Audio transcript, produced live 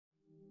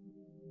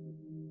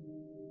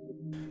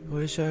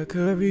Wish I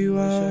could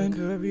rewind,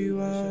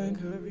 Wish I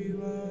could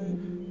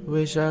rewind,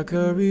 Wish I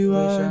could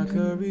rewind,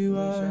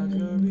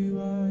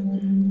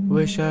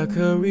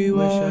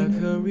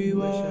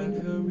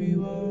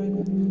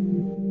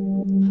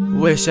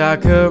 Wish I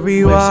could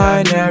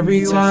rewind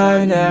every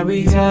time that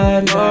we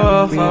had.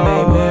 We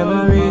made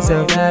memories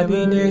of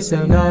happiness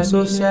and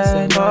also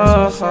sad.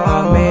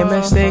 I made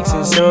mistakes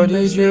and so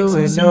did you,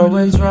 and no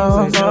one's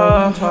wrong.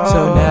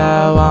 So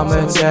now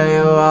I'ma tell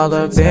you all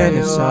up in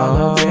the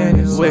song.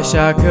 Wish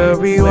I could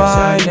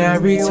rewind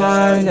every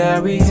time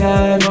that we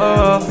had.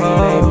 We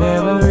made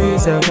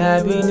memories of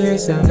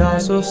happiness and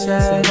also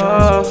sad.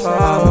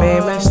 I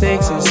made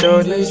mistakes and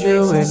so did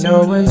you, and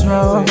no one's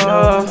wrong.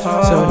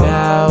 So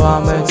now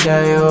I'ma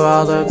tell you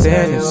all up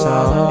in the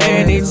song.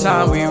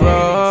 Anytime we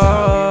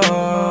roll,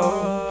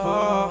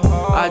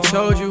 I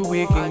told you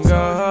we can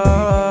go.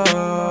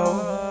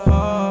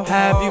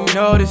 Have you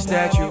noticed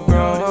that you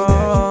grow?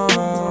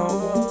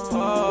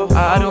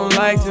 I don't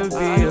like to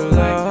be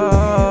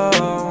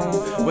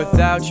alone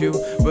without you,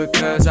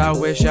 because I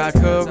wish I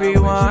could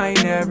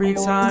rewind every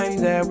time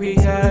that we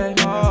had.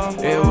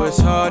 It was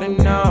hard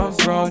enough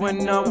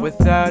growing up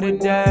without a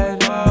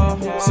dad.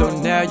 So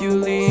now you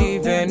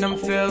leave and I'm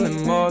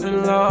feeling more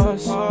than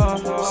lost.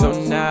 So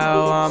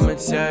now I'ma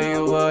tell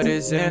you what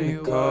is in the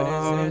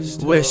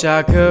cost. Wish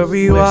I could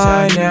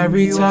rewind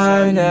every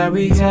time that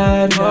we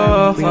had.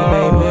 We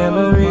made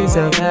memories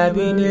of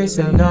happiness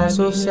and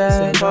also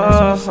sad.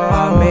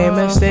 I made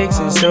mistakes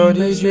and so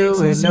did you,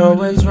 and no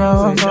one's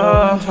wrong.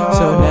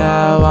 So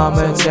now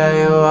I'ma tell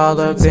you all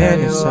up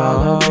in the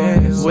song.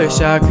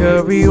 Wish I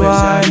could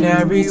rewind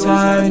every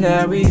time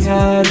that we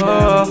had.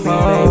 We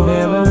made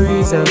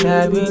memories of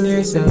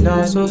happiness and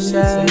also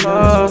sad.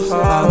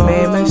 I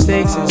made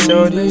mistakes and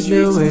so did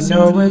you, and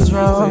no one's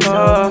wrong.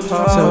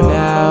 So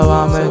now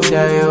I'ma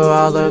tell you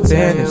all up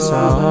in the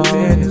song.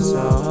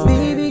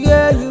 Baby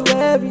girl, you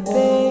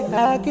everything.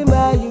 I can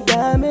buy you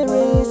diamond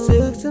rings.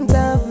 Took some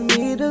time for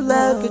me to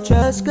love, could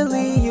trust, could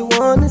lead you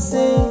wanna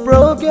sing.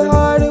 Broke your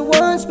heart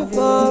once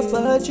before,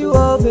 but you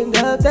opened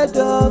up that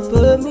door.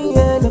 Put me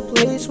in a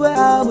place where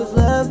I was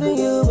loving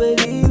you,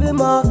 but even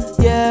more.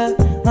 Yeah,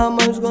 I'm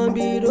always gonna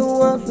be the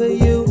one for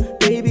you.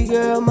 Baby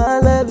girl, my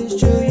love is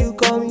true. You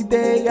call me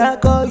babe, I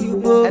call you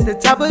boo. At the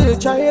top of the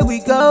chart, here we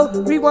go.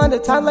 Rewind the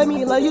time, let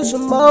me love you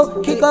some more.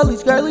 Kick all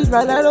these girlies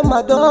right out of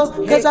my door,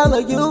 cause I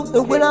love you.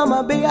 And when I'm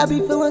my babe, I be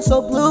feeling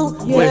so blue.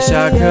 Yeah, wish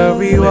I could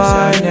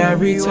rewind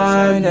every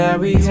time that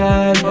we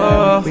had.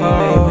 We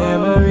made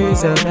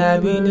memories of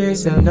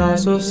happiness and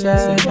also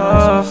sad.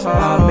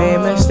 I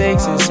made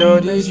mistakes and so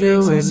did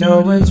you, and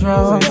no one's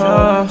wrong.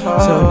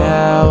 So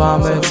now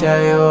I'ma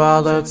tell you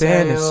all up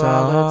in the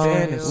song.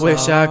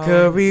 Wish I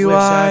could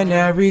rewind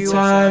every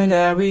time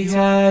that we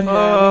had. We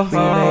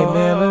made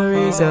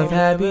memories of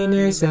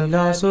happiness and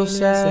also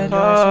sad.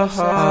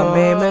 I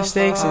made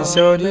mistakes and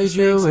so did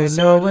you, and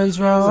no one's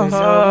wrong.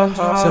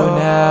 So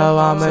now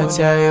I'ma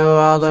tell you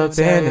all up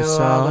in the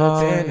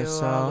song.